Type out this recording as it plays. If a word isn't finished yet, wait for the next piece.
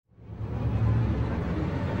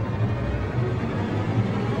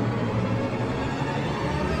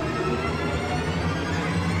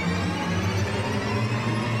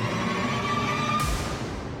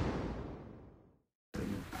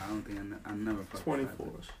never fucked 24.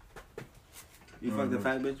 You fucked a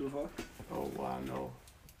fat bitch before? Oh, wow, no.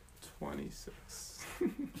 26. You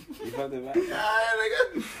fucked a fat bitch? Yeah,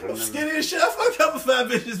 nigga. I'm skinny as shit. I fucked up with fat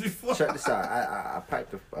bitches before. Check this out. I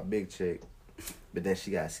piped a big chick, but then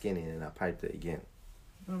she got skinny and I piped it again.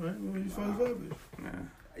 All right, well, you fucked a fat bitch.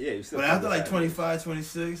 Man. Yeah, you still. But fucked after a like fat 25,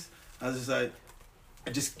 26, I was just like, I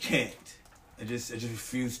just can't. I just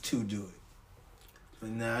refuse to do it.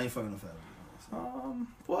 Like, nah, I ain't fucking no fat bitch.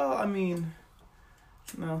 Well, I mean,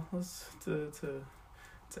 no, let's to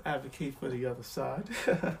advocate for the other side.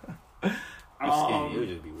 I'm skinny. It would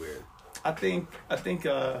just be weird. I think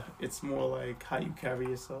it's more like how you carry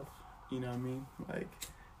yourself. You know what I mean? Like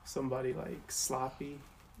somebody like sloppy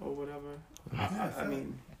or whatever. I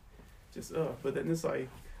mean, just but then it's like,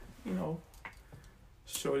 you know,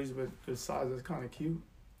 shorties with the size that's kind of cute.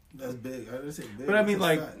 That's big. I didn't say big. But I mean,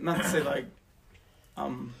 like, fat. not to say like,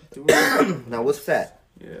 doing Now, what's fat?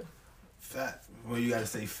 yeah. Fat. Well, you gotta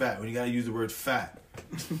say fat. When you gotta use the word fat.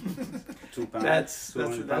 2 pounds. That's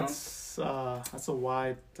 200 pounds? that's a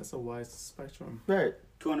wide spectrum. Right.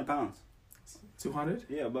 200 pounds. 200?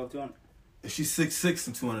 Yeah, above 200. If she's 6'6"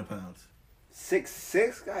 and 200 pounds.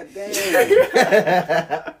 6'6"? God damn.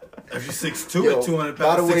 If she's 6'2" and 200 pounds.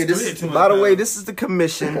 By the way, 6'3" and 200 by the way, pounds. this is the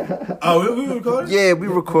commission. Oh, we recording? Yeah, we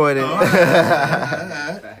recording. All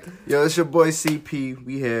right. Yo, it's your boy CP.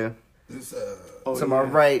 We here. This, To my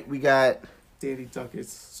right, we got. Danny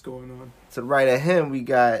Duckett's. What's going on? To the right of him, we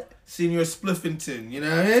got. Senor Spliffington, you know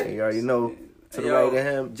what I mean? You already know. To the Yo, right of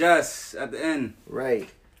him. Just at the end. Right.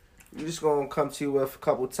 We're just gonna come to you with a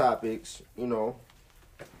couple topics. You know,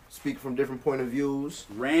 speak from different point of views.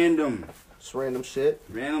 Random. Just random shit.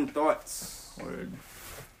 Random thoughts. Word.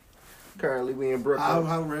 Currently, we in Brooklyn.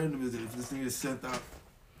 How random is it if this nigga sent out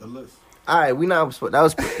the list? All right, we not. That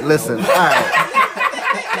was. Listen. All right.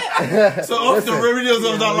 So off the Riverdale's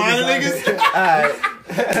gonna start lying to niggas? All right.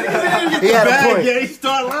 Get He the had a bag, point. yeah, he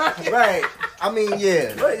start lying. Right. I mean,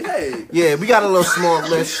 yeah. But hey. Yeah, we got a little small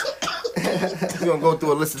list. We're gonna go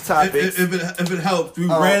through a list of topics. If it helps, we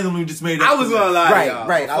randomly just made it. I was gonna lie. Right, y'all.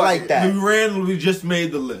 right. I like We that. randomly just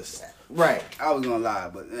made the list. Right. I was gonna lie,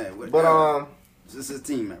 but yeah. But this is a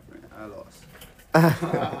team effort. I lost.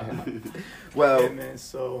 well, Yeah, man.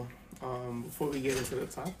 So, before we get into the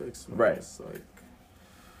topics, man, Right. It's like,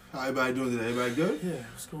 How everybody doing today? Everybody good? yeah,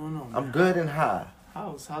 what's going on? I'm man? good and high.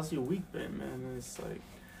 How's your week been, man? And it's like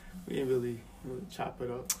we didn't really chop it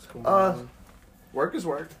up. What's going Uh, on? Work is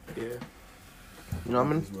work. Yeah. You know what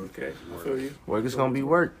I mean? Okay. I feel you. Work is gonna be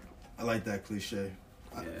work. I like that cliche.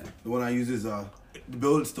 Yeah. The one I use is the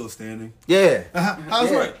building's still standing. Yeah.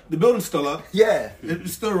 How's Yeah. right? The building's still up. Yeah.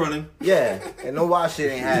 It's still running. Yeah. And no wild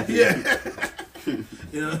shit ain't happening. Yeah.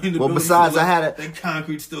 You know, the Well, building's besides, still I up. had that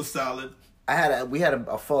concrete's still solid. We had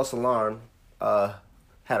a false alarm.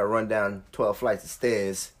 Had to run down 12 flights of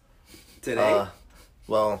stairs. Today.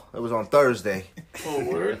 Well, it was on Thursday. Oh,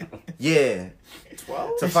 word. Yeah.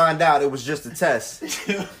 12. To find out it was just a test.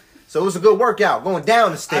 So it was a good workout going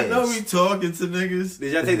down the I stairs. know we talking to niggas.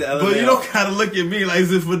 Did y'all take the elevator? But you don't gotta look at me like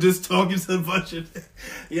as if we're just talking to a bunch of.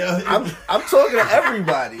 Yeah, I'm talking to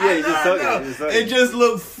everybody. Yeah, you just I talking. know. You just talking. It just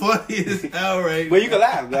looked funny as hell, right? But you can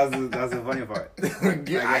laugh. That's the funny part.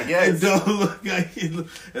 Yeah, I It guess. don't look like it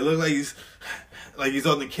look like he's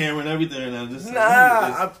on the camera and everything, and I'm just like,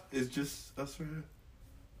 Nah, it's just us right here.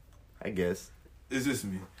 I guess. It's just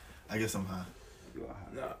me. I guess I'm high. You are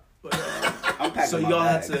high. Nah, but I'm packing so my y'all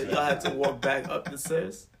bags, had to walk back up the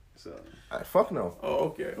stairs. So Fuck no. Oh,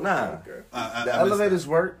 okay. Nah. Okay. I The missed elevators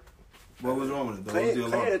work. that. What was wrong with it? Though? What was the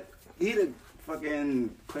alarm? he'd have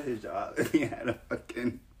fucking quit his job if he had to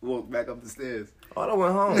fucking walk back up the stairs. Oh, I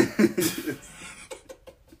went home.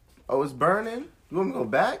 Oh, it's burning? You want me to go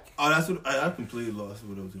back? Oh, that's what I completely lost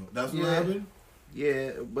what I was doing. That's what Yeah. happened.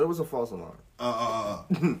 Yeah, but it was a false alarm. Oh,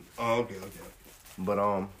 okay. But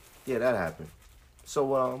yeah, that happened. So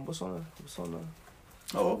what's on the?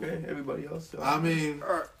 Oh, okay. Everybody else. I mean,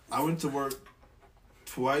 I went to work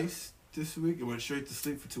twice this week and went straight to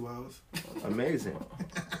sleep for 2 hours. Amazing.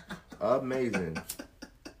 Amazing.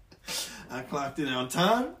 I clocked in on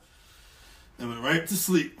time and went right to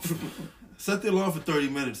sleep. Set the alarm for 30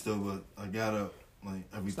 minutes though, but I got up like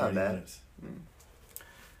every It's not 30 bad. minutes.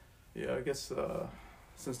 Yeah, I guess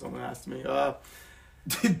since no one asked me, it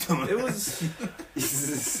was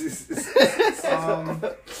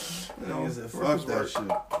Fuck that shit.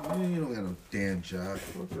 You don't got no damn job.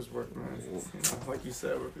 workers work, man. You know, like you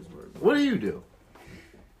said, workers work. What do you do?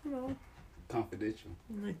 You know, Confidential.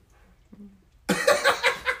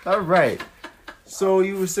 All right. so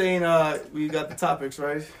you were saying we got the topics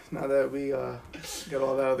right now that we got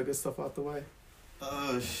all that other good stuff out the way.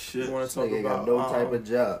 Oh shit. You want to talk Nigga about got no type of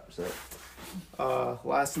job. So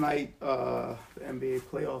Last night, the NBA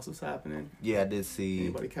playoffs was happening. Yeah, I did see.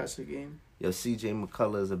 Anybody catch the game? Yo, CJ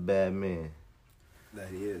McCullough is a bad man. That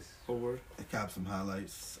he is. Forward. I copped some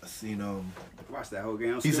highlights. I seen Watch that whole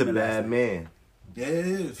game. He's a bad man. Yeah, it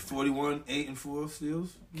is 41, 8 and 4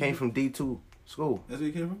 steals. Came from D2 school. That's where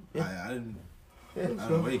he came from. Yeah. I didn't. Yeah, I don't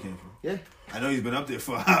know where he came from. Yeah. I know he's been up there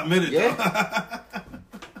for a hot minute. Yeah.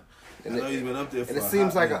 Though. I know he's been up there for. And it a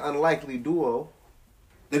seems hot like minute. an unlikely duo.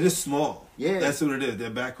 They're just small. Yeah. That's what it is. Their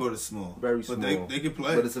backcourt is small. Very small. But they can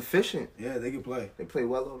play. But it's efficient. Yeah, they can play. They play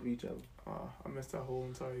well over each other. I missed that whole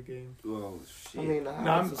entire game. Well, shit. I mean,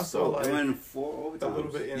 I saw like They went 4 a overtimes.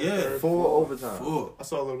 little bit in the Yeah, third. 4 overtime. 4. I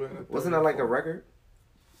saw a little bit in the third. Wasn't that like a fourth. record?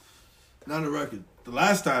 Not a record. The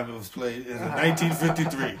last time it was played is in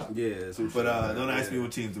 1953. Yeah, some But shit. don't ask me Yeah.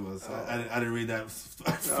 what teams it was. I didn't read that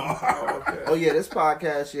Oh, far. okay. Oh yeah, this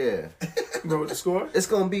podcast, yeah, Remember the score? it's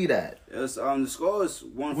gonna be that. It's, the score is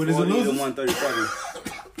What is it, 140 to losers?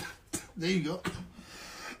 137. There you go.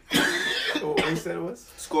 Oh, what you said it was?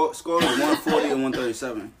 Score is 140 to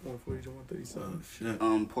 137. 140 to 137.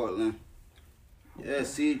 Shit. Portland. Yeah,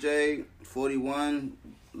 CJ 41,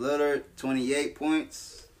 Lillard 28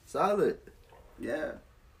 points. Solid. Yeah.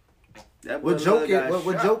 That What boy Lillard Jokic? got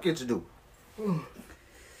What shot. Jokic do?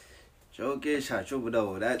 Jokic had triple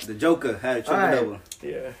double. The Joker had a triple Alright. double.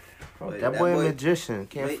 Yeah. Wait, That boy a magician.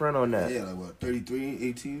 Can't front on that. Yeah, like what? 33,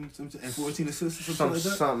 18, something, and 14 assists or Some something like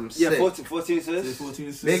that. something Yeah, sick. 14 Yeah, assists, 14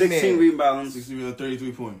 assists. Big 16 man. rebounds, 60,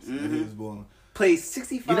 33 points. And he Mhm. was balling. played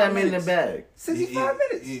 65 Get that man in the minutes. bag. 65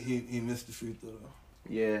 minutes. He missed the free throw.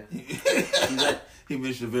 Yeah. He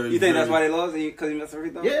missed a very. You think that's why very- they lost? Because he missed a free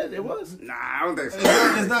throw? Yeah, it was. Nah, I don't think so.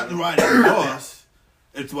 It's not the right they lost.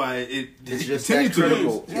 It's why It's just continued that to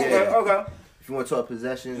critical. lose. Yeah. Okay, okay. If you want to talk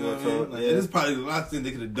possession, You you know want what I to mean? talk. Like, Yeah. This is probably the last thing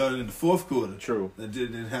they could have done in the fourth quarter. True. That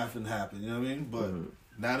didn't happen. You know what I mean? But Mhm.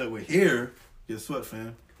 now that we're here, guess what,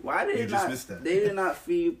 fam? Why did You they just not? missed that. They did not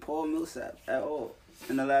feed Paul Millsap at all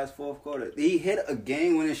in the last fourth quarter. He hit a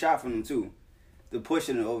game-winning shot from him too, to push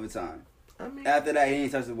it in overtime. I mean, After that, he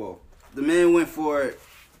didn't touch the ball. The man went for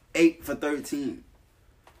 8 for 13,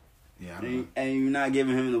 Yeah, I don't know. and you're not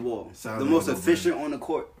giving him the ball. Sounds The like most a efficient on the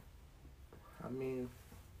court,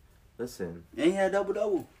 listen, and he had double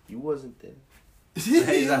double. you wasn't there. He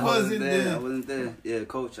wasn't I there. wasn't there. Yeah,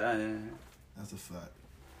 coach. That's a fact.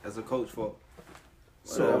 That's a coach fault.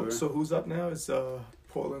 So Whatever. so who's up now? It's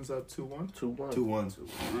Portland's up 2-1. 2-1.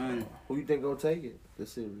 2-1. Man, Who you think gonna take it? The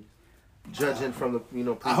series. Judging from the I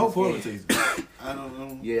previous hope Portland games. takes it. I don't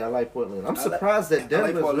know. Yeah, I like Portland. I'm I like- surprised that I like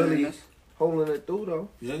Denver's Portland in really this. holding it through though.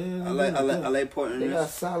 Yeah, I like Portland. They in got a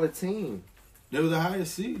this. solid team. They were the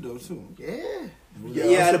highest seed though too. Yeah. Yeah, I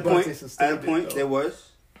was at a about point, to say at a point though. there was,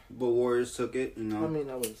 but Warriors took it. You know. I mean,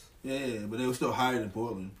 that was Yeah, but they were still higher than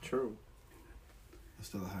Portland. true. They're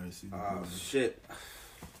still a higher seed than Oh Portland. shit.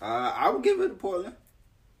 I would give it to Portland.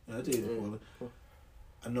 Yeah, I take it to Yeah. Portland.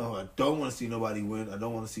 I know I don't want to see nobody win. I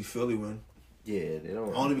don't want to see Philly win. Yeah, they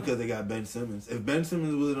don't. Only because they got Ben Simmons. If Ben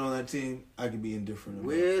Simmons wasn't on that team, I could be indifferent.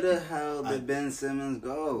 about it. Where the hell did Ben Simmons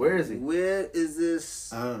go? Where is he? Where is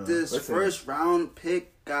this I don't know. this Listen. first round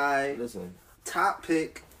pick guy, Listen, top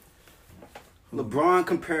pick, LeBron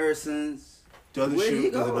comparisons? Doesn't Where'd he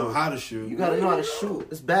shoot, doesn't go? know how to shoot. you gotta know how to shoot.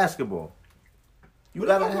 It's basketball. You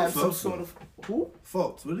gotta have some Fultz sort go? of who?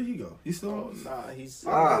 Fultz, where did he go? He's still Oh, on. nah, he's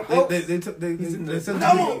Ah, They took they He's in they the sent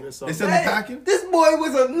number- him or they something. sent him packing. This boy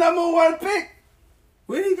was a #1 pick.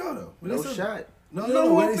 Where did he go though? Where No they sent shot. him? No, Number no,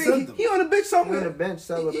 where one they pick. sent him? He on the bench On the somewhere. bench He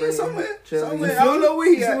celebrating. somewhere. chilling. Somewhere. In I don't know where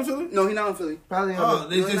he Philly? at. He's still in Philly? No, he not in Philly. Probably Oh, on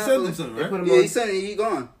they No, sent not him Philly. something, They right? put him Yeah, on. he said he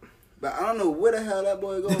gone. But I don't know where the hell that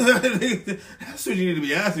boy going. That's what you need to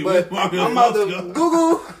be asking. But Where's Mario I'm about to Fultz go?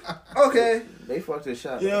 Google. Okay. They fucked his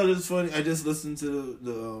shot. Yeah, it's funny. I just listened to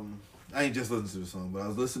the I ain't just listened to the song, but I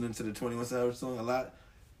was listening to the 21 Savage song a lot,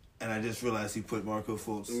 and I just realized he put Marco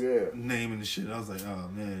Fultz Yeah. name in the shit. I was like, oh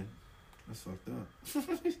man, that's fucked up.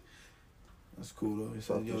 That's cool though. He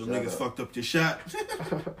said, Fucked yo, your them shot niggas up. fucked up your shot.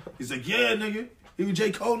 He's like, yeah, nigga. Even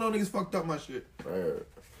J. Cole, no niggas fucked up my shit. Right.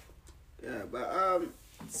 Yeah, but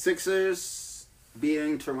Sixers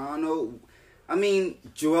beating Toronto. I mean,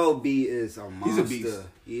 Joel B is a monster. He's a beast.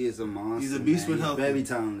 He is a monster. He's a beast man. when healthy. Very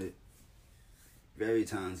talented. Very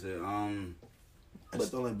talented. I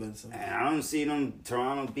just don't like Ben Simmons. And I don't see them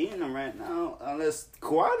Toronto beating them right now unless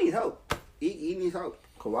Kawhi needs help. He needs help.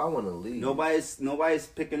 Kawhi want to leave. Nobody's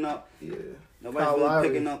picking up. yeah. Nobody's Kyle really Lowry.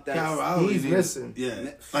 picking up that. Kyle Lowry he's needs- missing.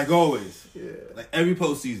 Yeah, like always. Yeah. Like every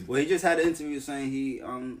postseason. Well, he just had an interview saying he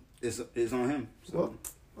is on him. So Well,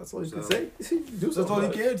 that's all you can So- say. Do That's all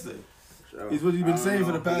something he about it. can say. so, He's what he's I been don't saying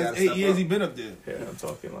for know. the He past gotta 8 step years up. he been up there. Yeah, I'm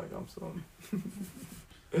talking like I'm some.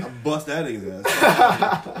 I bust that nigga's ass.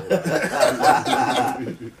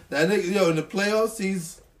 That nigga, yo, in the playoffs,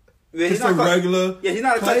 he's He's just a regular he's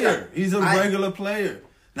not a player. touchdown. He's a regular player.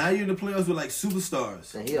 Now you're in the playoffs with like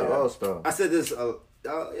superstars. And he an all-star. I said this. Yeah.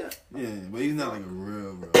 Yeah, but he's not like a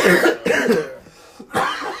real.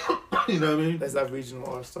 You know what I mean? That's that regional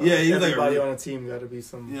all-star. Yeah, he's like everybody on a team got to be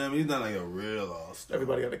some. You know what I mean? He's not like a real all-star.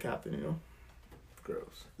 Everybody got a captain, you know.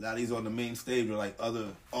 Gross. Now he's on the main stage with like other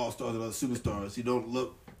all-stars and other superstars. He don't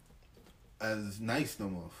look as nice no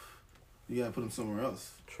more. You gotta put him somewhere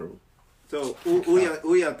else. True. So who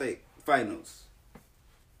y'all think finals?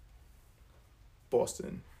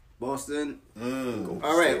 Boston. Boston. Mm.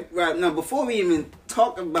 All right. Now before we even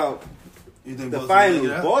talk about You think the Boston finals,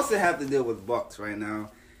 make it out? Boston have to deal with Bucks right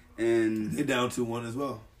now, and They're down 2-1 as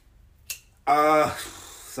well.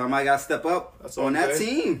 somebody got to step up That's on that okay.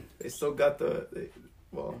 team. They still got the.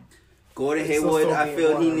 Gordon They still Hayward, I being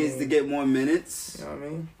feel one, he I needs mean. to get more minutes. You know what I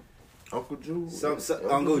mean? Uncle Drew.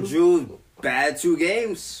 Uncle Drew, bad 2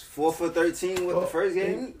 games, 4 for 13 with Well, the first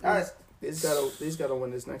game. He's got to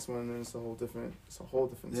win this next one, and then it's a whole different.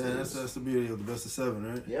 Yeah, series. that's the beauty of the best of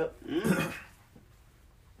 7, right? Yep.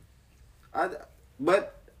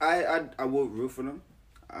 But I will root for them.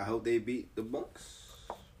 I hope they beat the Bucks.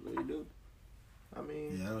 Really do. I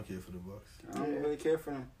mean, Yeah, I don't care for the Bucks. I don't really care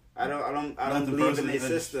for them. I don't Nothing believe in personally, their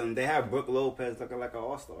I just- system. They have Brooke Lopez looking like an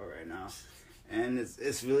all-star right now, and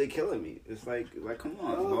it's really killing me. It's like come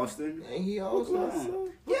on, Boston. ain't he Come all-star? on.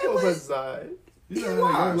 Yeah, Yeah, but Lopez is alright. he's a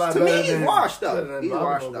washed. lot To me, better he's than- washed better up. than He's Bob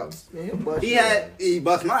washed up. Lopez. Man, he'll bust He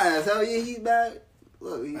bust my ass. Hell yeah, he's bad.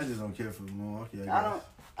 Look, I just don't care for Milwaukee.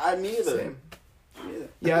 I neither. Same. Neither.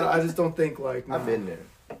 Yeah, I just don't think like. I've been there.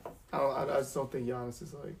 I just don't think Giannis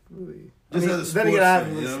is like really. Just as a then sports again, I fan,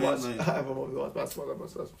 haven't you really know what I watched. mean? I haven't really watched basketball that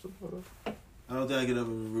much. That's I don't think I could ever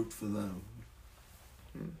root for them.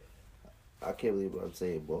 I can't believe what I'm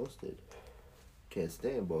saying. Boston. Can't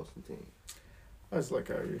stand Boston team. I just like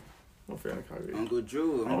Kyrie. I'm a fan of Kyrie. Uncle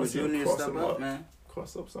Drew. I Uncle wanna see Drew him needs to cross step him up, up. man.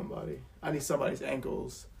 Cross up somebody. I need somebody's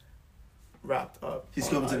ankles wrapped up. He's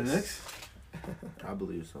on coming to the ice. Knicks? I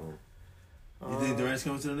believe so. You think Durant's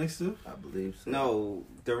coming to the Knicks too? I believe so. No,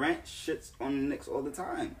 Durant shits on the Knicks all the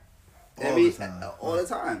time. All the time. All the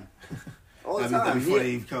time. All the I mean, time. before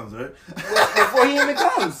he comes, right? Before he even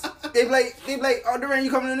comes. They be like, oh, Durant,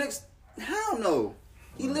 you coming to the Knicks? Hell no.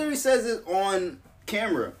 He literally says it on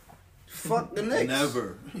camera. Fuck the Knicks.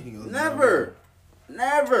 Never. He goes,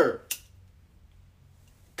 Never.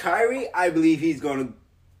 Kyrie, I believe he's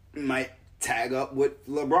might tag up with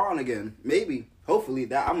LeBron again. Maybe. Hopefully.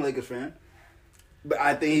 I'm a Lakers fan. But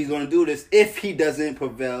I think he's going to do this if he doesn't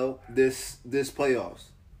prevail this playoffs.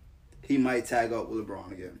 He might tag up with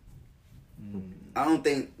LeBron again. I don't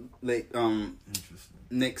think Interesting.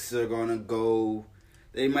 Knicks are going to go.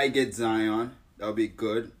 They might get Zion. That'll be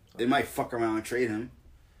good. They might fuck around and trade him.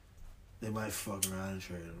 They might fuck around and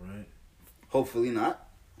trade him, right? Hopefully not.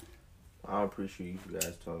 I appreciate you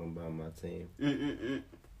guys talking about my team.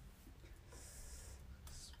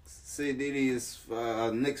 See, Didi is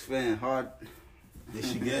a Knicks fan. Hard. They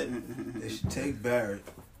should take Barrett.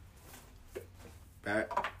 Barrett.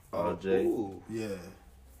 RJ. Ooh. Yeah.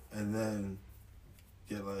 And then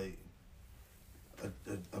get like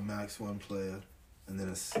a max 1 player and then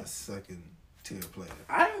a second tier player.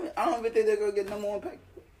 I don't even think they're gonna get number 1 pick.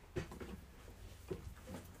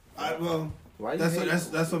 Why you That's hate-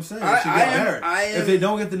 what I'm saying. They should get Barrett. If they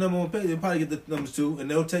don't get the number 1 pick, they'll probably get the number 2 and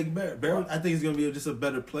they'll take Barrett. Barrett, I think, is gonna be just a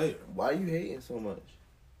better player. Why you hating so much?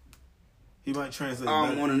 He might translate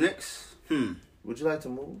better. On the Knicks. Would you like to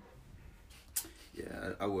move? Yeah,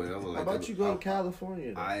 I would. How like about to, you go to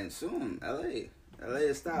California? Though? I assume LA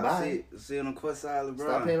is style. Bye. See on the quest side of LeBron.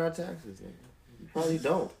 Stop paying our taxes. Then. You probably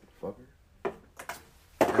don't, fucker.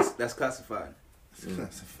 That's classified.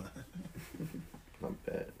 That's fine. My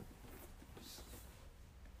bad.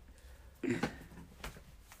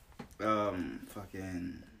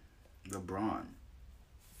 Fucking LeBron.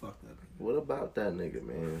 Fuck that. What about that nigga,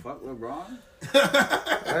 man? Fuck LeBron.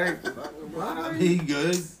 Hey, Fuck LeBron. He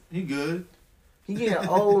good. He good. he getting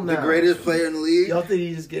old now. The greatest player in the league. Y'all think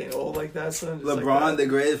he's just getting old like that, son? Just LeBron, like the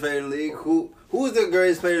greatest player in the league. Who's the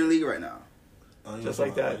greatest player in the league right now? Just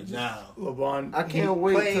like that. Right now. LeBron. I can't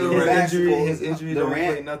wait playing till his basketball. His injury don't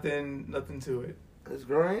Durant. play nothing to it. It's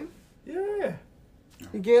groin. Yeah,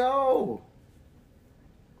 He getting old.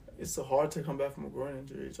 it's so hard to come back from a groin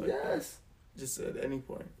injury. It's like Yes, just at any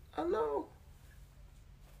point. I know.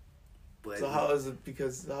 But So how is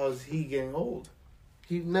he getting old?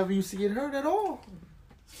 He never used to get hurt at all.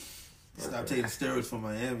 Stop taking steroids from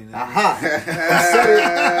Miami. Now. Aha!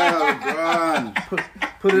 LeBron.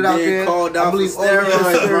 Put it out Being there. called I out for believe all them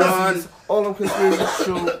steroids, conspiracies, all them conspiracies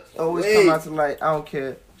true. Always Wait. come out to light. I don't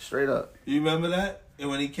care. Straight up. You remember that? And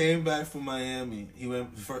when he came back from Miami, he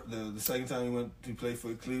went for the second time he went to play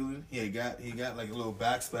for Cleveland. He got like a little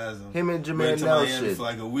back spasm. Him and Went Jermaine to Nelson Miami shit. for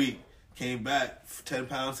like a week. Came back 10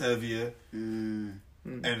 pounds heavier and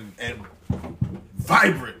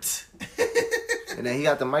vibrant. And then he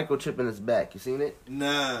got the microchip in his back. You seen it?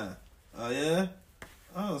 Nah. Oh yeah.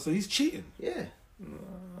 Oh, so he's cheating. Yeah.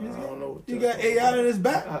 I don't know. What He got AI in his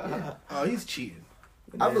back. Oh, he's cheating.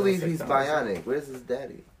 I believe he's bionic. Where's his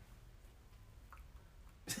daddy?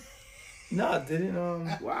 Nah, didn't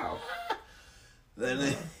Wow. That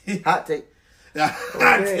nigga, Hot take. I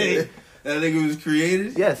think that nigga was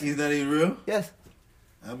created. Yes. He's not even real. Yes.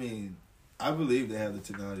 I mean, I believe they have the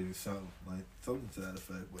technology to something to that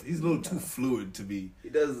effect, but he's a little too fluid to be He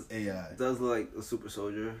does AI. look like a super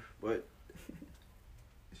soldier, but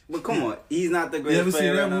come on, he's not the You greatest ever seen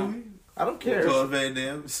player that right now. movie? I don't care. Claude Van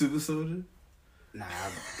Damme, Super Soldier. Nah,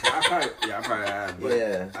 I probably have. But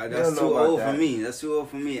Yeah. that's You don't know too about old that. for me. That's too old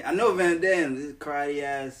for me. I know Van Damme, this karate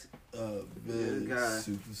ass. Man, God.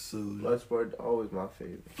 Super Soldier. Bloodsport always my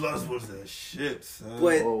favorite. Plus was that shit, son.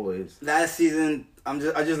 But Always. last season, I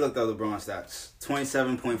just looked up LeBron stats: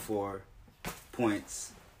 27.4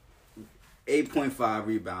 points, 8.5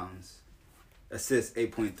 rebounds, assists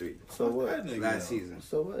 8.3 So what? That nigga last out. season.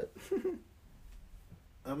 So what?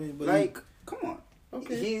 I mean, but Like, come on,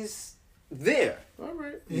 Okay. he's there. All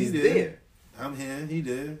right. He's did. there. I'm here. He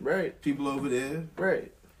did. Right. People over there. Right.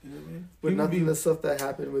 You know what I mean? But People nothing be- the stuff that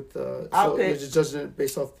happened with I'll so pay- you're just judging it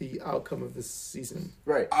based off the outcome of this season.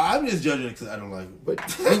 Right. I'm just judging it because I don't like him. But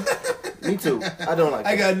Me too. I don't like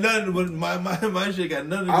I it. got nothing with my shit. Got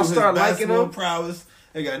nothing to do I'll with his start liking basketball him. prowess.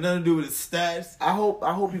 It got nothing to do with his stats. I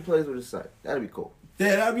hope he plays with his son. That'd be cool.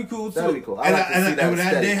 Yeah, that'd be cool too. That'd be cool. I And, like to see and that when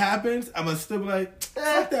that steady. day happens, I'm gonna still be like,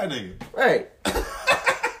 fuck that nigga. Right.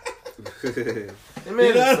 The You man know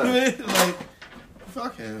is what I son. mean? Like,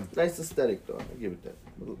 fuck him. Nice aesthetic though. I give it that.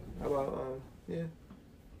 How about yeah.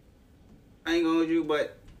 I ain't gonna hold you,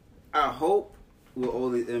 but I hope with all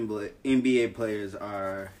these NBA players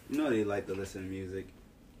are, they like to listen to music.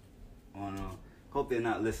 Hope they're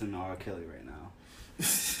not listening to R. Kelly right now.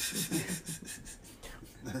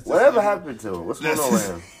 Whatever happened to him? What's going on with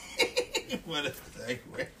him? What a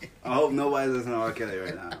segue. I hope nobody's listening to R. Kelly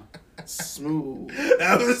right now. smooth.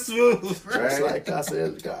 That was smooth. Just Right. like I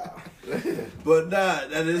said, God. But nah,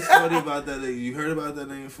 that is funny about that nigga. You heard about that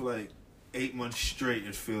nigga for like 8 months straight,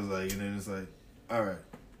 it feels like. And then it's like, all right,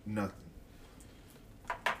 nothing.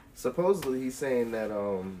 Supposedly he's saying that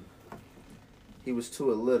he was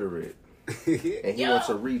too illiterate and he wants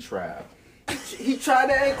a retrial. He tried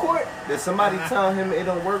that in court. Did somebody tell him it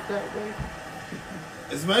don't work that way?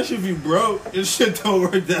 Especially if you broke, it shit don't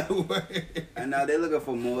work that way. And now they're looking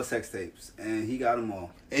for more sex tapes, and he got them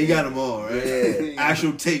all. And you got them all, right? Yeah.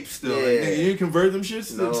 Actual tapes still. Like, Yeah. nigga, you didn't convert them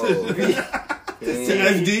shits No. to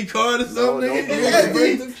SD card or something, no, nigga? no, You no. didn't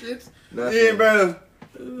convert them shits? Nothing. Yeah, bro.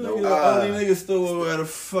 No, No. all these niggas still had a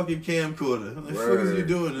fucking camcorder. What the fuck is you Word.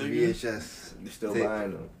 doing, nigga? VHS. You still tape.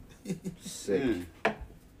 buying them. Sick. Mm.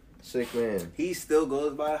 Sick man. He still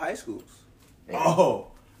goes by high schools. Oh,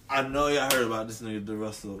 I know y'all heard about this nigga, the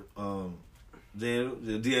Russell,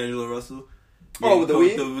 D'Angelo Russell. Oh, with the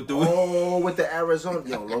weed? With the weed. Oh, with the Arizona.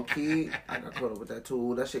 Yo, low key. I got caught up with that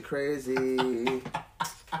too. That shit crazy.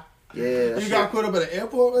 Yeah. That You shit. got caught up at the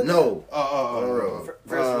airport with No. that? Oh.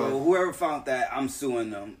 First of all, whoever found that, I'm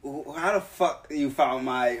suing them. How the fuck you found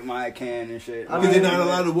my can and shit? I Because they're mean, not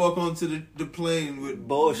allowed to walk onto the plane with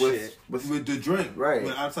Bullshit. with the drink. Right.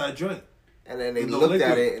 With outside drink. And then they No looked liquid.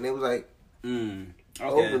 at it and it was like, opened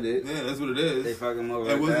Okay. it. Yeah, that's what it is. They fuck him over.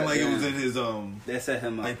 It wasn't like yeah. it was in his They set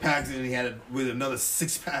him up. like packs and he had it with another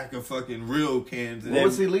 6-pack of fucking real cans. And What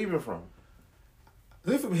was he leaving from?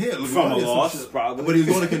 They're from here. Look, From a some loss, shit. probably. But he was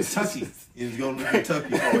going to Kentucky. He was going to Kentucky.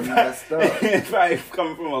 Oh, he messed up. Probably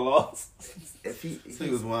coming from a loss. If he, This nigga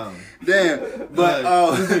was wild. Damn.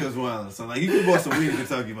 But this nigga was wild. So like, you could buy some weed in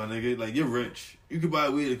Kentucky, my nigga. Like, you're rich. You could buy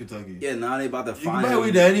weed in Kentucky. yeah, now they about to You can find buy him.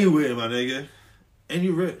 weed anywhere, my nigga. And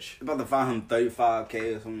you rich. They about to find him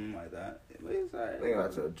 $35K or something like that. But it's alright. they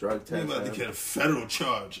got to a drug You test. about to get a federal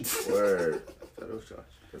charge. Word. Federal charge.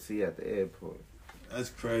 Cause he at the airport. That's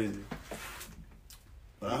crazy.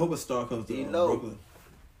 But I hope a star comes to D-Lo. Brooklyn.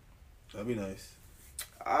 That'd be nice.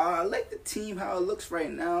 I like the team how it looks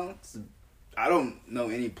right now. I don't know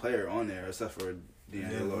any player on there except for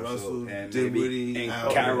D'Angelo Yeah, Russell Russell, and Dinwiddie, maybe and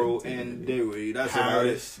Allen. Carroll and Dinwiddie. That's about it.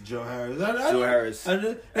 Harris, Joe Harris. Joe Harris.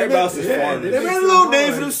 Everybody Everybody else is foreign. They made a little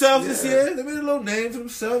name for themselves this year. They made a little name for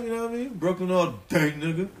themselves, you know what I mean? Brooklyn all day,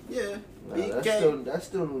 nigga. Yeah. Nah, that's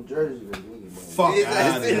still New Jersey to me, man. Fuck He's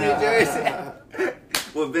outta in New here. Jersey.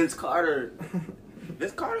 With Vince Carter.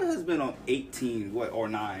 Vince Carter has been on 18, or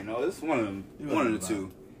 9. No, it's one of them. One of the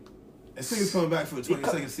two. I think he's coming back for the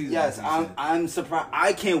 22nd season. Yes, I'm surprised.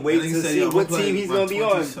 I can't wait to see what team he's gonna be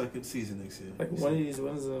on. 22nd season next year. Like one of these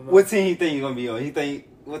ones. What team he think he's gonna be on?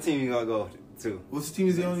 What team he gonna go to? What's the team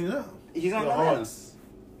is he on now? He's on The Atlanta. Hawks.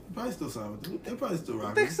 He probably still signed with them. They probably still You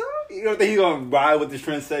rocking. think so? You don't think he's gonna ride with the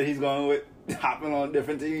trend set he's going with? Hopping on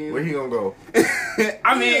different teams. Where he gonna go?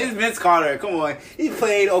 I mean, it's Vince Carter. Come on, he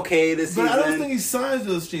played okay this season. But I don't think he signs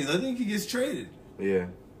those teams. I think he gets traded. Yeah.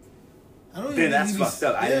 I don't Then that's fucked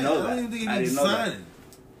up. I didn't know that. I don't even think I he'd be didn't know that. signing.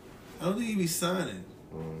 I don't think he'd be signing.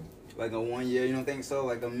 Like a 1 year, you don't think so?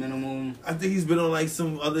 Like a minimum. I think he's been on like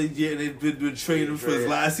some other year and they've been trading him for his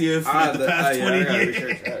last year for Ah, the past 20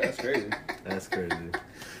 years. That's crazy. That's crazy.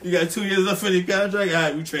 You got 2 years left on your contract? All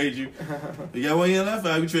right, we trade you. You got 1 year left?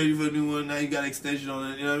 All right, we trade you for a new one. Now you got an extension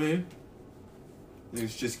on it. You know what I mean?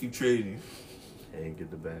 Niggas just keep trading. Hey, get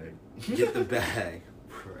the bag. Get the bag.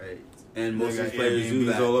 Right. And most They of these got players do Airbnbs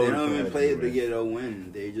that. all They over don't the even place. play it to get a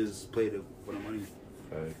win. They just play it for the money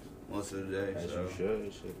Facts. most of the day. As So. you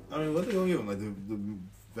should. Shit. I mean, what they gonna give him? Like the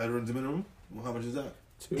veterans minimum? Well, how much is that?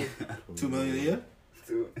 2 million a year?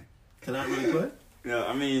 Can I really play? Yeah,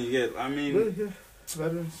 I mean, Really? Yeah.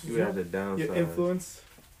 Veterans. You had the downside. Your influence.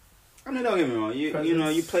 I mean, don't get me wrong. You know,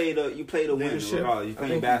 you play to win. Leadership. Regardless. You I playing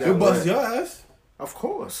think you basketball. He'll bust your ass. Of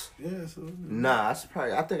course. Yeah, so. Nah, I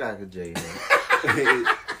think I could J him.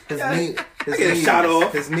 His Yeah, knee. His get a knees. shot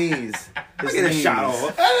off. His knees. His Get a knees. shot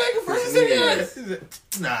off. His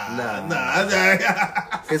knees.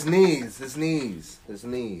 Nah. His knees. His knees. His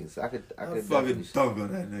knees. I could Fucking definitely- dunk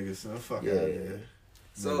on that nigga, son. Fuck Yeah. out of here.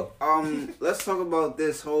 So, let's talk about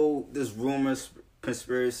this rumor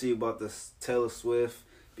conspiracy about this Taylor Swift,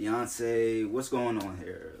 Beyonce. What's going on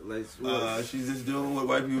here? She's just doing what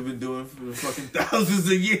white people have been doing for the fucking thousands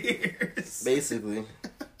of years. Basically.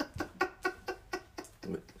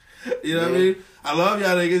 You know what I mean? I love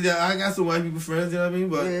y'all niggas. Yeah, I got some white people friends, you know what I mean?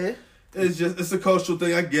 But Yeah. it's a cultural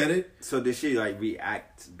thing. I get it. So did she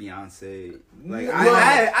react Beyonce? Like No.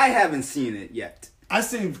 I haven't seen it yet. I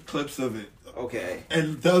seen clips of it. Okay.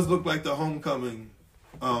 And it does look like the homecoming.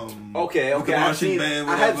 Okay. with the marching band,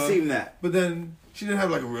 I have whatever. seen that. But then she didn't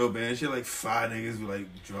have like a real band. She had like 5 niggas who were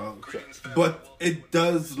drunk. But it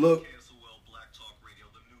does look.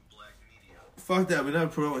 Fuck that. We're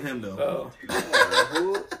not promoting him though.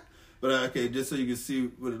 Oh. But okay, just so you can see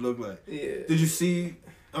what it looked like. Yeah. Did you see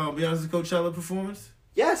Beyonce's Coachella performance?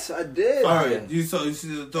 Yes, I did. All right, you see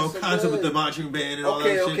the whole Yes, I concept with did. the marching band and all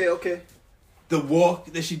that shit. Okay. The walk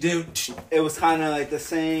that she did, It was kind of like the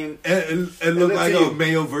same. it looked looked like to a you.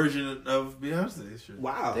 male version of Beyonce. Shit.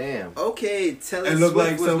 Wow. Damn. Okay, tell It us looked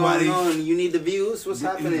what's like somebody- going on. You need the views. What's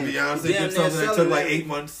happening? Beyonce Damn, did something they're that took selling like it. 8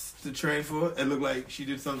 months to train for. It looked like she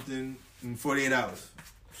did something in 48 hours.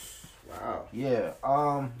 Wow. Yeah.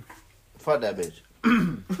 Fuck that bitch.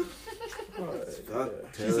 Fuck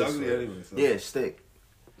She's Taylor ugly Swift. anyway. So. Yeah, stick.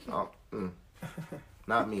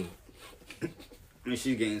 Not me. I mean,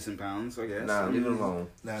 she gained some pounds, I guess. Nah, leave it alone.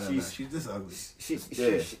 Nah. She's- She's just ugly. She,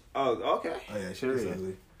 oh, okay. Oh yeah, she's Period.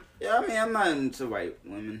 ugly. Yeah, I mean, I'm not into white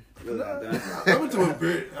women. Really not that. I'm into a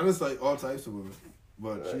period. I just like all types of women.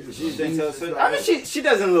 But she's She's just think ugly. Taylor Swift. I mean, she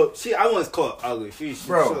doesn't look. I wouldn't call her ugly. She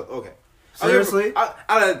Bro. okay. Seriously? Out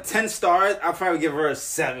of 10 stars, I'll probably give her a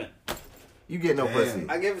 7. You get no Damn. pussy.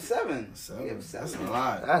 I give it 7. Seven. I give it That's 7. a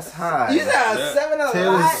lot. That's high. You said a Yeah. 7 a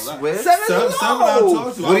Taylor lot? Swift? 7 Seven is I've low.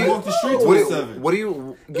 talked to. What do I you- walk the streets What with do, 7. what do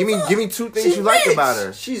you give me 2 things you like rich. about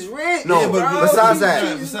her? She's rich. No, Yeah, but bro. besides She-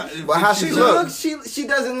 that, she's- but how she she look? looks. She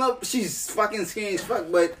doesn't look. She's fucking skinny as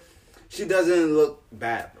fuck, but she doesn't look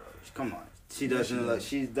bad, bro. Come on. She doesn't look.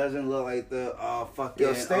 She doesn't look like the fucking.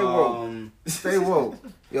 Yo, stay woke. Stay woke.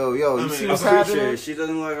 Yo, you I see mean, what's a creature. happening? She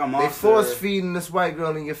doesn't look like a They monster. force feeding this white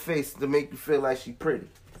girl in your face to make you feel like she pretty.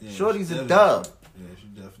 Yeah, Shorty's she a definitely- dub. Yeah, she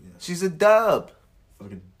definitely is. She's a dub.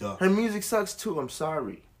 Fucking duck. Her music sucks too. I'm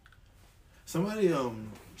sorry. Somebody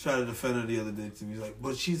tried to defend her the other day to me. He's like,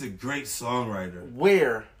 but she's a great songwriter.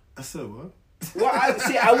 Where? I said, what? Well,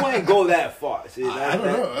 I wouldn't go that far. See, I don't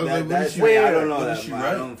know. I was like, what that's did she me. I write? don't know What did that. she man. write?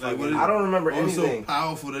 I don't Like, fucking. what is- I don't remember What was so anything.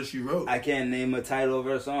 powerful that she wrote? I can't name a title of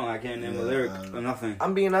her song. I can't name a lyric I don't know. or nothing.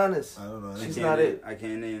 I'm being honest. I don't know. She's I not can't it. I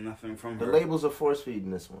can't name nothing from The her. labels are force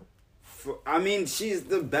feeding this one. I mean, she's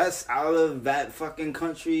the best out of that fucking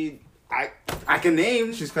country. I can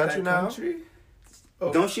name. She's country That now. country?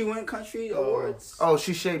 Oh. Don't she win country awards? Oh,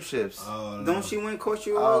 she shapeshifts. Don't she win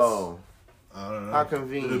country awards? Oh, I don't know. How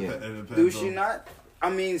convenient. It depends Do she on- not? I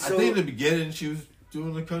mean, I so. think in the beginning she was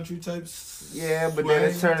doing the country types. yeah, but then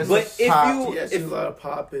it turned into But if pop. you- Yeah, she's a lot of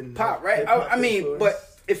pop and pop, right? hip-hop I mean, influence.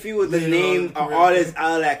 but if you were to Later on name in an the career. artist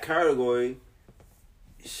out of that category,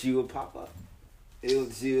 she would pop up. She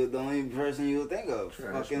was the only person you would think of.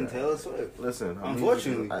 Fucking Taylor Swift. Listen,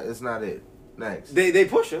 unfortunately, it's not it. Next. They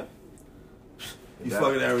push her. You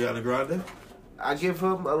fucking Ariana Grande? I give her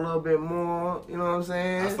a little bit more, you know what I'm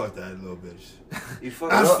saying? I fucked that little bitch. You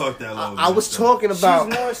fuck I her. fucked that little bitch. I was talking about.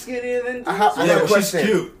 She's more skinnier than. I have a but question. she's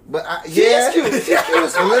cute. But She is cute. She's cute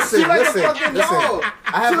as fuck. Listen, She like listen, a fucking listen. dog.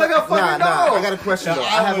 I have She like a fucking nah, dog. I got a question though.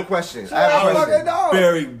 I have a question. She like a fucking dog.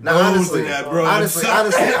 Very Nah, bold honestly, in that, bro. honestly.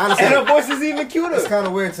 And her It's voice is even cuter. kind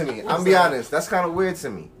of weird to me. I'm be honest. That's kind of weird to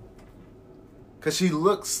me. Cause she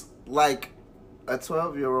looks like a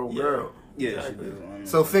 12-year-old girl. Yeah, she do.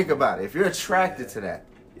 So think about it. If you're attracted to that,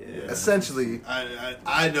 essentially,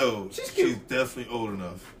 I know She's cute. definitely old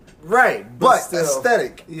enough. right? But still.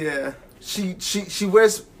 aesthetic. Yeah. She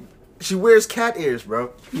wears cat ears,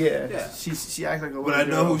 bro. Yeah. Yeah. She acts like a little But I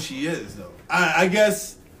know girl. who she is, though. I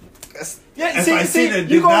guess Yeah, if I seen her,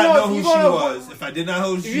 did not know who she was. If I did not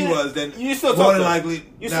know who she was, then you still more talk than to her. likely,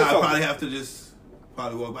 You nah, still I talk probably to have to just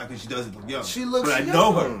walk back because she doesn't look young. She looks But I young.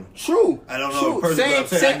 know her. True. I don't know True. the person, but I'm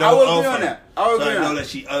saying Same. I know I would of agree on her. that. I would So agree I on know that. that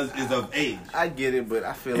she is of age. I get it, but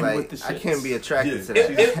I feel And like with the I shits. can't be attracted Yeah. to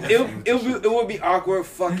that. It would be awkward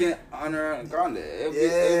fucking Ariana Grande. It'd be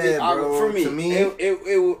Yeah, awkward bro. for me. To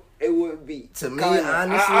me- it would be. To me, kinda-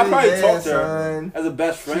 honestly, I probably yeah, talk to her son. as a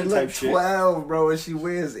best She friend look type shit. 12, bro, and she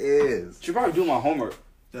wears ears. She probably do my homework.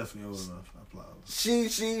 Definitely old enough. I applaud. She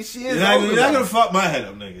is. You're not gonna enough. fuck my head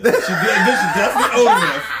up, nigga. This is definitely old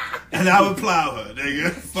enough, and I would plow her,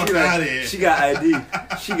 nigga. Fuck She like- out of here. She got ID.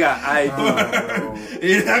 She got ID. bro.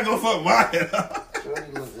 You're not gonna fuck my head up. Shorty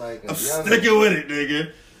look like a I'm young- sticking with it,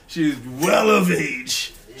 nigga. She's well of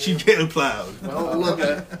age. She getting plowed. Oh, look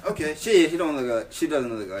at okay. She don't look like. She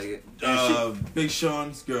doesn't look like it. And Big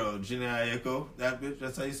Sean's girl, Janae Aiko. That bitch.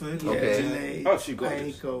 That's how you say it. Yeah, Okay. Janae Oh, she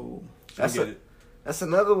gorgeous. Aiko. That's Get a- it. That's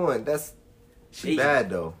another one. She bad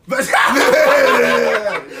though. Yeah,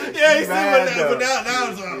 you see bad, what that? But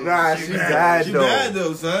now it's all. Nah, she bad She though. bad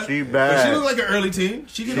though, son. She But bad. she look like an early teen.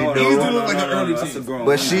 She can No, easily no, look like an early That's a teen. grown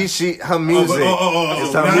But woman. her music. It's her music.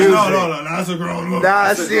 No, that's a grown woman. Nah,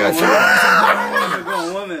 That's a she grown a woman. That's a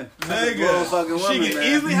grown woman. That's a grown fucking Nigga, she woman, can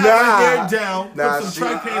man. easily have her Nah. hair down, Nah, put some she-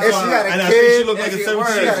 track pants if on, she got a and I kid- think she look like a if she-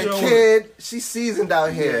 17 She got a year old. kid. She's seasoned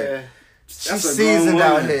out here. She's That's a grown seasoned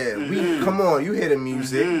out woman. here. We come on, you hear the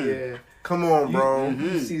music. Yeah. Come on, bro.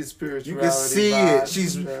 You see the You spirituality. can see it.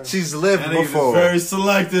 She's lived That nigga's before. very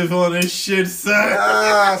selective on this shit, son.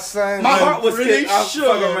 Ah, son. My heart was Pretty scared. I was sure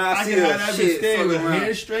fucking around, I see can that have that shit bitch stay with fucking around.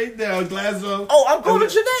 hair straight down, glass on, Oh, I'm going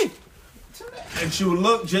to Janae. and she would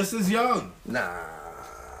look just as young. Nah.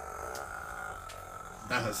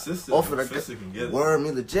 Not her sister. Off Her of sister can get the it. word,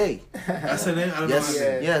 Mila J. That's her name. I don't Yes, know.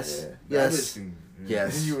 Her name. yes, That yes, bitch can-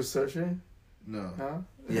 yes, You were searching, No. huh?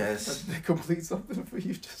 yes. Did they complete something for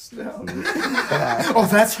you just now? Oh,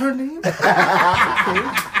 that's her name? Okay.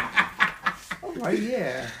 All right,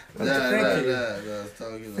 yeah.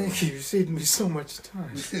 Thank you. Thank you. You saved me so much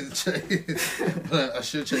time. I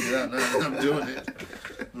should check it out now that I'm doing it.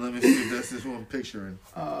 Let me see if that's this one picturing.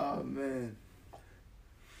 Oh, man.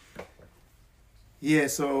 Yeah,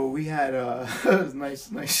 so we had a nice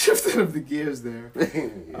shifting of the gears there.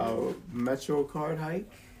 Metro card hike.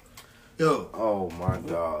 Yo, Oh my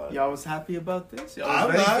God. Y'all was happy about this? Y'all I'm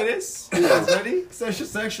was ready not. for this? You guys ready? it's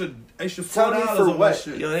extra Tell me $4 for on what? that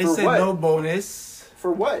shit. Yo, they For said what? no bonus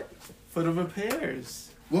For what? for the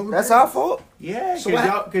repairs. That's our fault. Yeah, So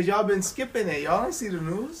cause y'all been skipping it. Y'all ain't see the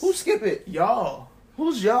news. Who skip it? Y'all?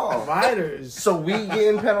 Who's y'all? Riders. So we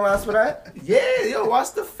getting penalized for that? Yeah, yo,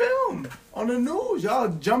 watch the film on the news. Y'all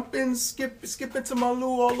jumping, skipping to my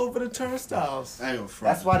loo all over the turnstiles. I ain't gonna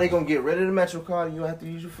front. That's why they gonna get rid of the Metro card. You have to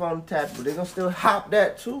use your phone to tap, but they gonna still hop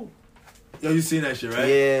that too. Yo, you seen that shit, right?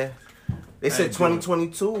 Yeah. They said ain't doing it.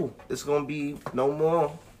 2022. It's gonna be no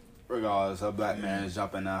more. Regardless, a black man is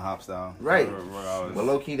jumping that hop style. Right. Regardless. Well,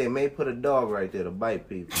 low key, they may put a dog right there to bite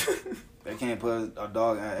people. They can't put a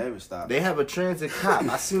dog at every stop. They have a transit cop.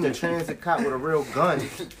 I seen a transit cop with a real gun.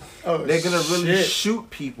 Oh, They're gonna really shit. shoot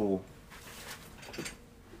people.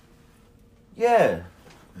 Yeah.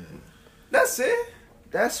 That's it.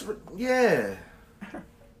 Yeah.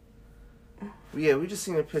 Yeah, we just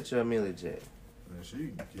seen a picture of Amelia J. Man, she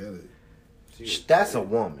can get it. That's a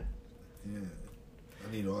woman. Yeah.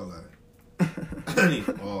 I need all that. I need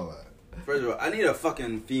all that. First of all, I need a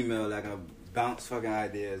fucking female that can bounce fucking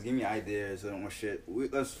ideas. Give me ideas and more shit.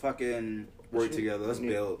 Let's fucking work together. Let's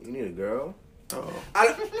build. You need a girl? Oh,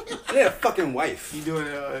 I need a fucking wife. you doing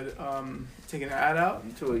taking an ad out?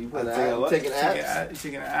 You put I an take ad, a what? taking You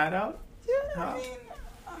taking an ad out? Yeah, Huh? I mean,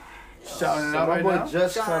 Shouting it So out my right boy now.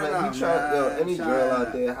 just Shout trying to, out, he trying, yo, man. any Shout girl out.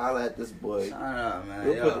 out there, holla at this boy. shut up,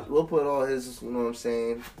 man. We'll put all his, you know what I'm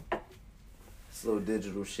saying, little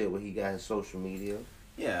digital shit where he got his social media.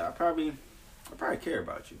 Yeah, I probably care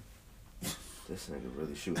about you. This nigga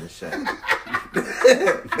really shooting a shot.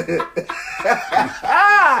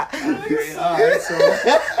 Alright, so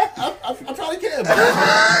I probably care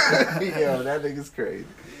about you. Yo, that nigga's crazy.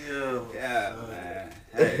 Yeah, man.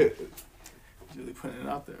 Hey, Really putting it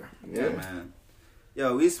out there. yeah, man.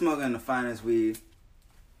 Yo, we smoking the finest weed.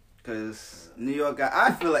 Cause New York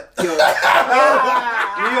I feel like New York.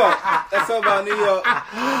 Let's talk about New York.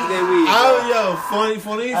 They weed.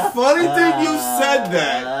 Funny thing you said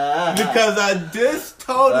that because I just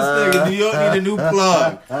told this nigga New York need a new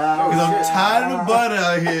plug because I'm tired of the bud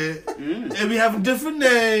out here and we having different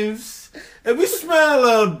names and we smell a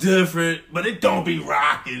little different, but it don't be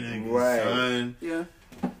rocking, Right. son. Yeah.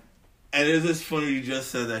 And it's just funny you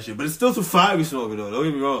just said that shit, but it's still too fire we smoking though. Don't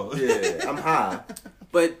get me wrong. Yeah, I'm high.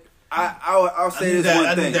 But I'll say this one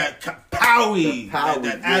thing. I need that Powie, Powie,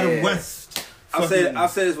 that Adam yeah. West. I'll say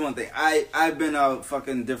this one thing. I've been out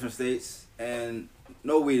fucking different states and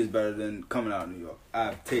no weed is better than coming out of New York.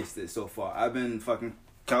 I've tasted it so far. I've been fucking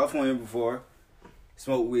California before,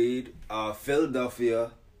 smoked weed.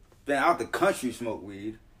 Philadelphia, been out the country, smoked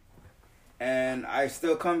weed, and I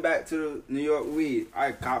still come back to New York weed.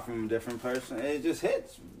 I caught from a different person. And it just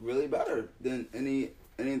hits really better than anything.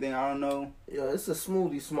 I don't know. Yo, it's a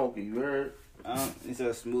smoothie smoker, you heard? It's a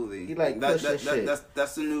smoothie. He like pushing shit.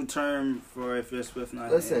 That's the new term for if you're Swift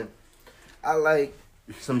 9. Listen, I like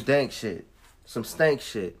some dank shit. Some stank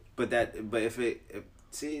shit. He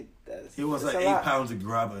wants like 8 pounds of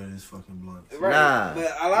grabber in his fucking blunt. Right. Nah,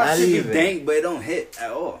 but a lot of not shit even. be dank, but it don't hit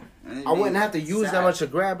at all. I wouldn't have to use that much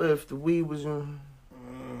of grabber if the weed was in.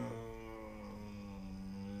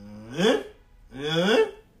 Yeah,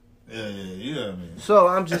 you know what I mean. So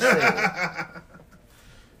I'm just saying.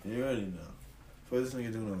 You already know. What this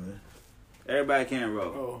nigga doing over there? Everybody can't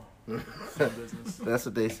roll. Oh, some business. That's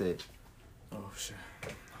what they said. Oh shit.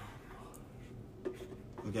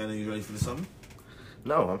 Okay, I know you ready for the summer?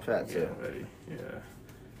 No, I'm fat Yeah, too. ready. Yeah.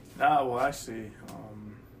 Nah, well, actually,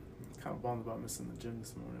 kind of bummed about missing the gym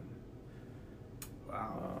this morning.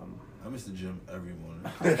 Wow. I miss the gym every morning.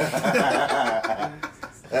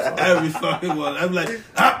 Every fucking morning. I'm like,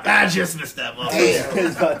 I just missed that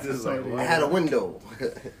motherfucker. I had a window.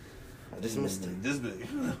 I just missed it. This big.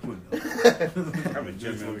 I'm a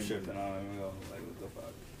gym membership and all that. Like, what the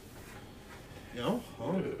fuck? Yo,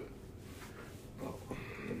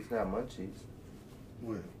 He's got munchies.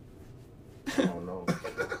 Where? I don't know.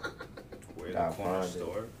 Where Gotta the corner find it.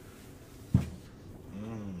 store?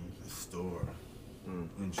 The store.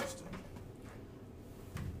 Interesting.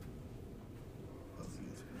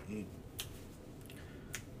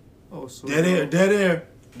 Oh, so Dead air.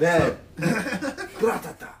 Dad.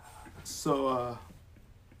 So,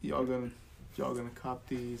 y'all gonna cop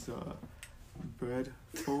these bread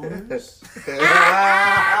fours?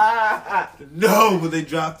 No, but they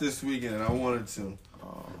dropped this weekend and I wanted to.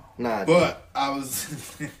 Nah, But I was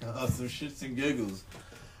some shits and giggles.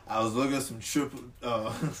 I was looking at some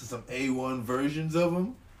some A1 versions of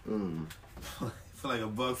them for like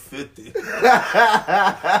 $1.50.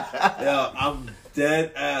 Yo, I'm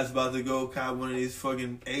dead ass about to go cop one of these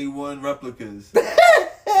fucking A1 replicas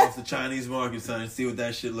off the Chinese market, son, and see what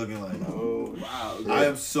that shit looking like. Oh wow! I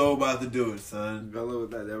am so about to do it, son. Good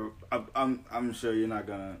luck with that. I'm sure you're not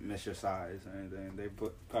gonna miss your size or anything. They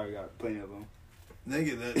probably got plenty of them.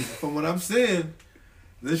 Nigga, from what I'm seeing,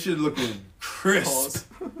 this shit looking crisp.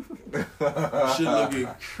 Shit looking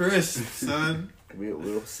crisp, son.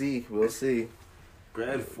 we'll see. We'll see.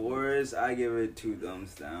 Bread fours, I give it 2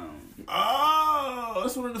 thumbs down. Oh,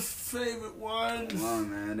 that's one of the favorite ones. Come on,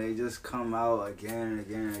 man. They just come out again and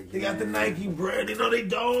again and again. They got the Nike bread. You know they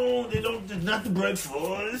don't. Not the bread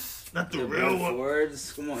fours. Not the real one.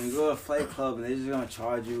 Fours. Come on, you go to a Flight Club and they're just gonna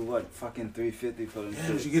charge you what, fucking $3.50 for them.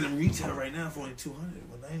 Yeah, but you get them retail right now for only $200,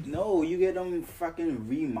 $190. No, you get them fucking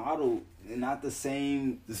remodeled and not the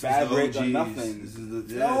same This fabric is or the OGs. nothing. This is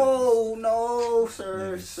the No,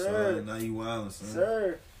 sir, Nigga, sir, son, now you wildin', son.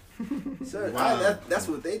 sir, sir. Wow. That's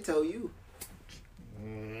what they tell you.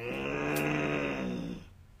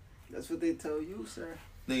 That's what they tell you, sir.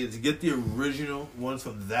 Nigga, to get the original ones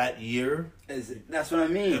from that year. That's what I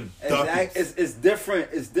mean. Duckets. It's different.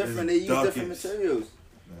 It's different. They use Duckets. different materials.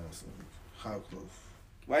 No, son. How close?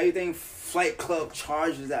 Why do you think Flight Club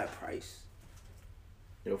charges that price?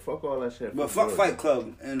 Yo, fuck all that shit. But fuck Flight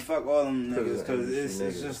Club and fuck all them niggas because it's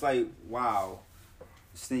Niggas. just like, wow,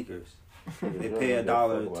 sneakers. They You pay don't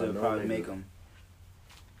 $1 fuck to with no probably nigga. make them.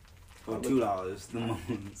 Or $2 the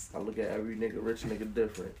most. I look at every rich nigga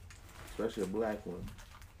different, especially a black one.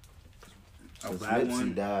 A Since black Nipsey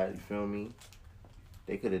one? died, you feel me?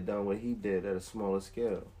 They could have done what he did at a smaller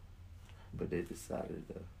scale, but they decided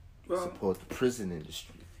to support the prison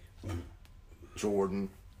industry. Jordan,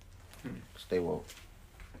 stay woke.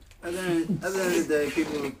 At the end of the day,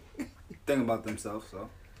 people think about themselves, so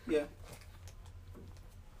yeah.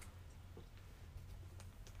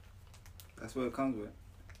 That's what it comes with.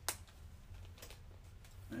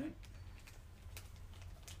 Right?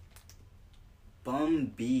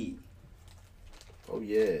 Bum B. Oh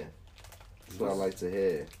yeah, that's what I like to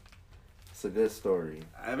hear. It's a good story.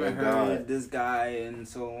 I haven't heard this guy in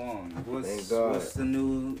so long. What's the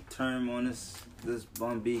new term on this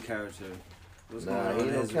Bum B character? What's going on? He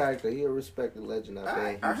ain't no character. He a respected legend out there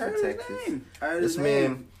in I heard Houston, his Texas. name. I heard This his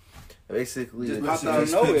name. man basically Just popped out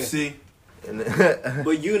of nowhere. See,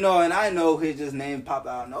 But you know, and I know his just name popped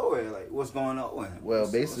out of nowhere. Like, what's going on with him? well,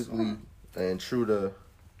 What's basically, going on? and true to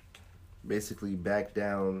basically back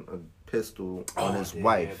down a pistol on his I did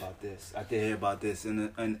wife. Hear about this. I did hear about this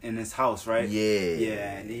in his house, right? Yeah.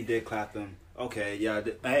 Yeah, and he did clap them. Okay, yeah.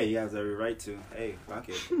 Hey, he has every right to. Hey, fuck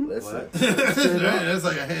it. Listen. What? that's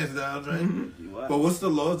like a hands down, right? What? But what's the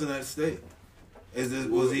laws in that state?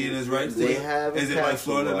 Was he in his right? They have. Is a it like castle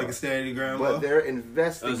Florida, law, like a standing ground but law? they're Florida?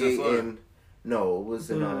 investigating. No, it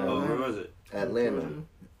was in Where was it? Atlanta.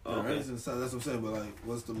 Oh, okay. That's what I'm saying. But like,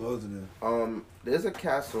 what's the laws in there? There's a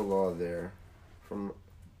castle law there, from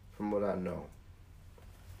what I know.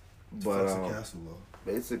 But What's a castle law?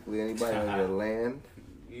 basically, anybody on your land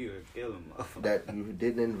You're a killer motherfucker. that you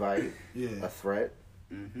didn't invite, Yeah. a threat,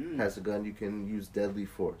 Mm-hmm. has a gun, you can use deadly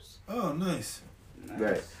force. Oh, nice. Nice.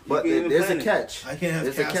 Right. You But can even there's a plan it. catch. I can't have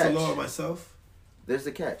There's a castle catch. law myself. There's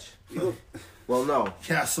a catch. Well, no.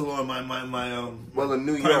 Castle law my Well, in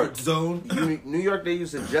New York, private zone. New York, they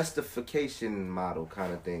use a justification model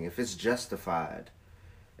kind of thing. If it's justified,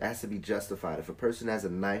 it has to be justified. If a person has a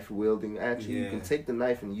knife wielding at you, you can Yeah. take the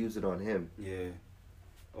knife and use it on him. Yeah.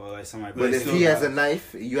 Or like somebody. But if still he has got a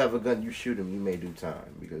knife, you have a gun, you shoot him, you may do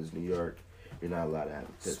time. Because New York, you're not allowed to have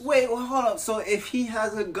a pistol. Wait, well, hold up. So if he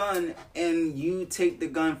has a gun and you take the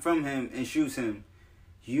gun from him and shoots him,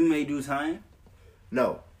 you may do time?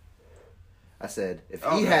 No. I said, if he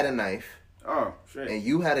Okay. had a knife Oh, shit. and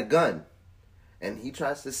you had a gun and he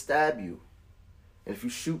tries to stab you, and if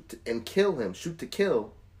you shoot and kill him, shoot to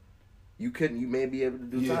kill, you may be able to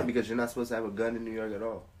do Yeah. time because you're not supposed to have a gun in New York at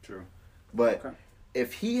all. True. But Okay.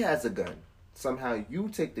 if he has a gun, somehow you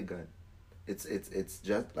take the gun. It's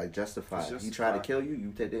just like justified. It's He tried to justified. kill you,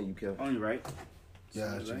 you take it and you kill him. Only right.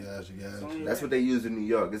 Gotcha. Only That's right. what they use in New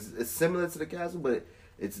York. It's similar to the castle, but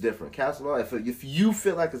it's different. Castle law, if you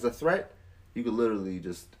feel like it's a threat, you could literally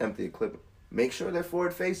just empty a clip. Make sure they're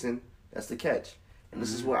forward facing. That's the catch. And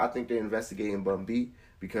this is where I think they're investigating Bum B,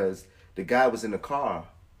 because the guy was in the car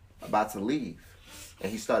about to leave,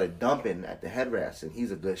 and he started dumping at the headrest, and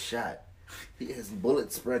he's a good shot. His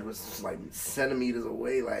bullet spread was like centimeters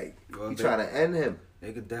away, like Well, he they- trying to end him.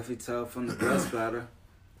 They could definitely tell from the blood splatter.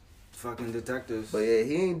 Fucking detectives. But yeah,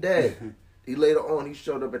 he ain't dead. He later on, he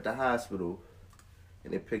showed up at the hospital,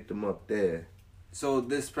 and they picked him up there. So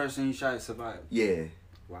this person he shot survived. Yeah.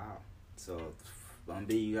 Wow. So Bum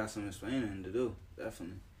B, you got some explaining to do.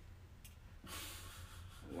 Definitely.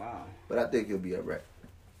 Wow. But I think he'll be alright.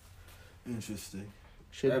 Interesting.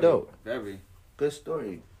 Shit Very, dope. Very. Good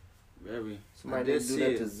story. Very. Somebody I did did do see that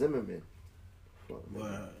it. to Zimmerman.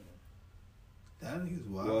 Wow. That nigga's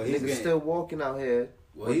wild. Well, he's Niggas getting- still walking out here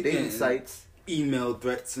Well, on he's dating getting sites. email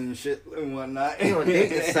threats and shit and whatnot. He on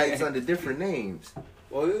dating sites under different names.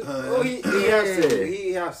 Well, he has to.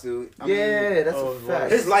 He has to. I mean, Yeah, that's oh, a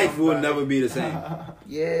fact. his life will never be the same.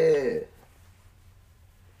 Yeah.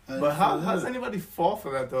 But how does anybody fall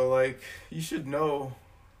for that though? Like, you should know.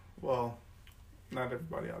 Well, not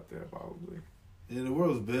everybody out there probably. Yeah, the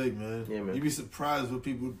world's big, man. Yeah, man. You'd be surprised what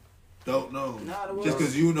people don't know. Nah, the Just world's-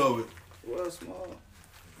 because you know it. World small.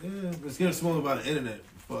 Yeah, it's getting smaller about the internet,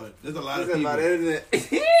 but there's a lot There's of a people. lot of internet.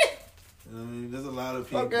 You know what I mean? There's a lot of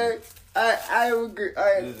people. Okay, I agree. Yeah.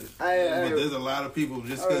 I But there's a lot of people.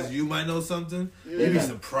 Just because Alright. you might know something, you'd be Yeah.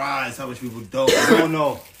 surprised how much people don't. don't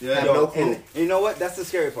know. Yeah. Have Yo, no clue. and you know what? That's the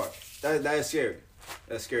scary part. That is scary.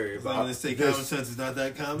 That's scary As long about as they say this, common sense is not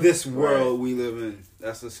that common. this world we live in.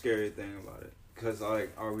 That's the scary thing about it. Cause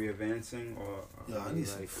like, are we advancing or? Yo, are I we, need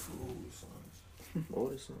some like, food, son.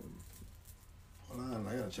 Order something. Hold on,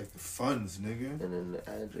 I gotta check the funds, nigga. And then the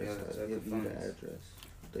address. Yeah, I check give the you the funds. address.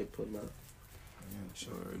 They put my. I gotta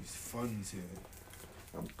check these funds here.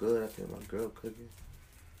 I'm good. I think my girl cooking.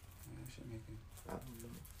 I should make I don't know.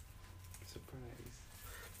 a surprise.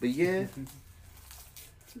 But yeah,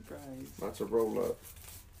 Surprise. about to roll up.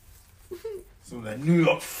 Some of that New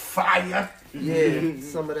York fire. Yeah,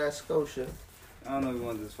 some of that Scotia. I don't know if you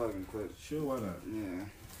want this fucking clip. Sure, why not? Yeah.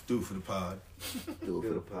 Do it for the pod. Do it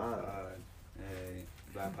for the pod. Hey,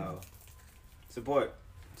 Black Power. Support.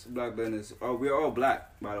 It's a black business. Oh, we're all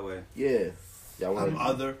black, by the way. Yeah. Y'all I'm want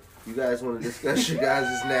other. you guys want to discuss your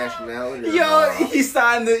guys' nationality? or Yo, not? he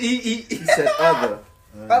signed the He said other.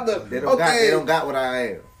 other. They don't got what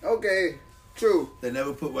I am. Okay, true. They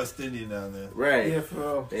never put West Indian down there. Right. Yeah, for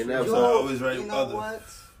real. They So never. I always write You know other. what?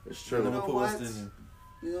 It's They true. never know put what? West Indian.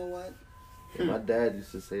 You know what? Yeah, my dad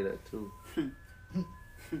used to say that too.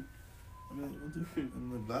 I mean,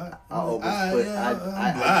 I'm black. I always put. I'm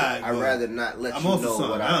I'd black. but rather not let I'm you also know something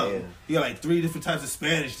what I else. am. You got like 3 different types of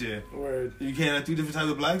Spanish there. Word. You can't have 3 different types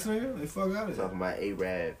of blacks, nigga? They fuck out of Talking here. about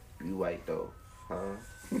Arab, you white though, huh?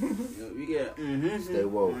 You get Stay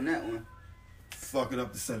woke. on that one. Fucking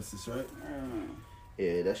up the census, right?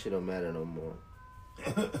 Yeah, that shit don't matter no more.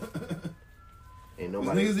 Ain't Was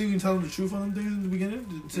nobody. niggas even telling the truth on them things in the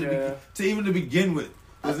beginning? Yeah. To even to begin with.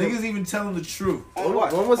 Was niggas even telling the truth? On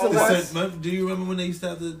what? When was the On The last? do you remember when they used to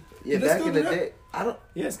have the... Yeah, Did they back still in do the that? day. I don't.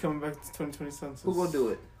 Yeah, it's coming back to 2020 census. Who gonna do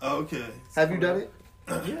it? Oh, okay. Have you done it?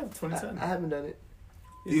 Yeah, 2010. I haven't done it.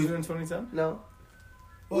 You doing 2010? No.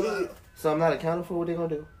 Well, So I'm not accounted for what they gonna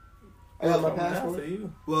do. I got my Coming out passport. for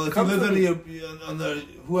you. well, if Come you lived for under me. under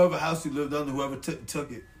whoever house you lived under, whoever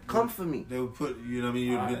took it, Come for me. they would put, you know what I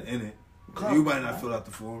mean, you'd have been in it. Come. You might not fill out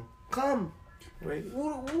the form. Come. Wait.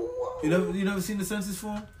 You never seen the census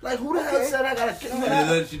form? Like who the hell said I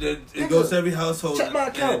gotta? It goes to every household. Check my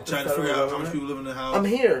and account. trying to figure out how much people live in the house. I'm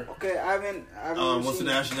here. Okay, I haven't What's the seen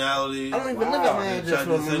nationality? I don't even live Wow. at my And address trying to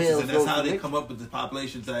do when the my census, mail and that's goes how to they me. come up with the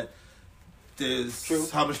populations that there's True.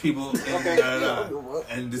 how much people Okay.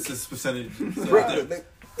 and this is percentage. So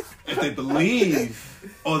if they believe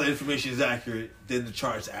all the information is accurate, then the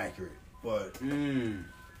chart's accurate. But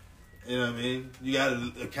you know what I mean? You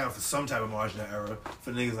gotta account for some type of margin of error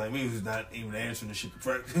for niggas like me who's not even answering the shit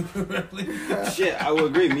correctly. Shit, I would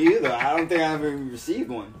agree. Me either. I don't think I ever received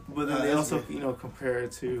one. But then they also, compare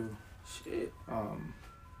it to Shit.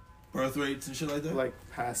 Birth rates and shit like that. like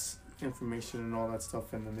past information and all that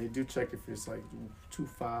stuff, and then they do check if it's like to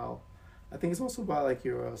file. I think it's also by like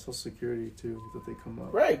your Social Security too that they come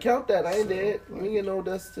up. Right, count that. I ain't So, dead. like- You get no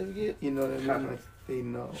death certificate. You know what I mean? Like they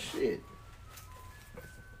know. Shit.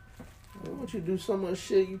 Why would you do so much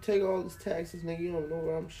shit? You take all this taxes, nigga. You don't know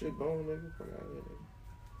where I'm shit going, nigga. Fuck out of here,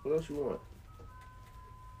 nigga. What else you want?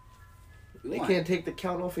 They can't take the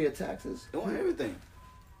count off of your taxes. They want everything.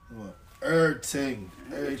 What? Everything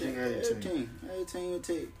you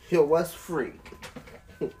take. Yo, what's free?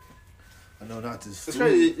 I know not this. It's food.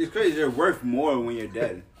 crazy. It's crazy. They're worth more when you're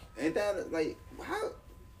dead. Ain't that like how?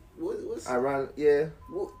 What's Ironic, yeah.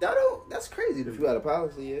 that's crazy to If me. you got a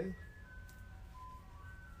policy, yeah.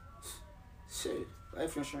 Shit,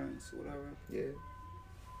 life insurance, whatever.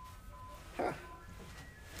 Yeah.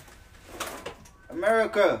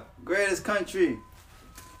 America, greatest country.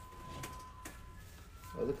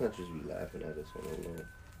 Other countries be laughing at us on the low.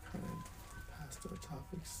 Kind of past our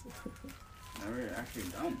topics. We're actually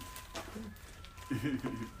dumb.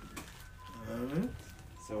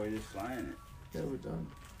 So we're just flying it. Yeah, we're done.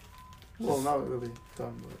 Well, not really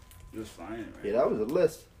done, but Just flying it, right? Yeah, that was a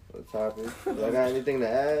list of topics. I got anything to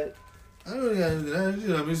add? I don't really got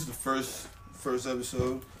anything. I mean, this is the first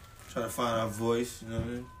episode. Trying to find our voice. You know what I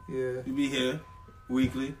mean? yeah. We be here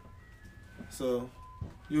weekly, so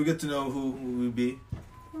you'll get to know who we be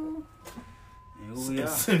And who we are.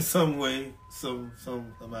 in some way,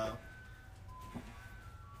 somehow.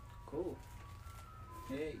 Cool.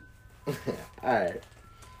 Hey. Alright.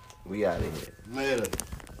 We out of here. Later.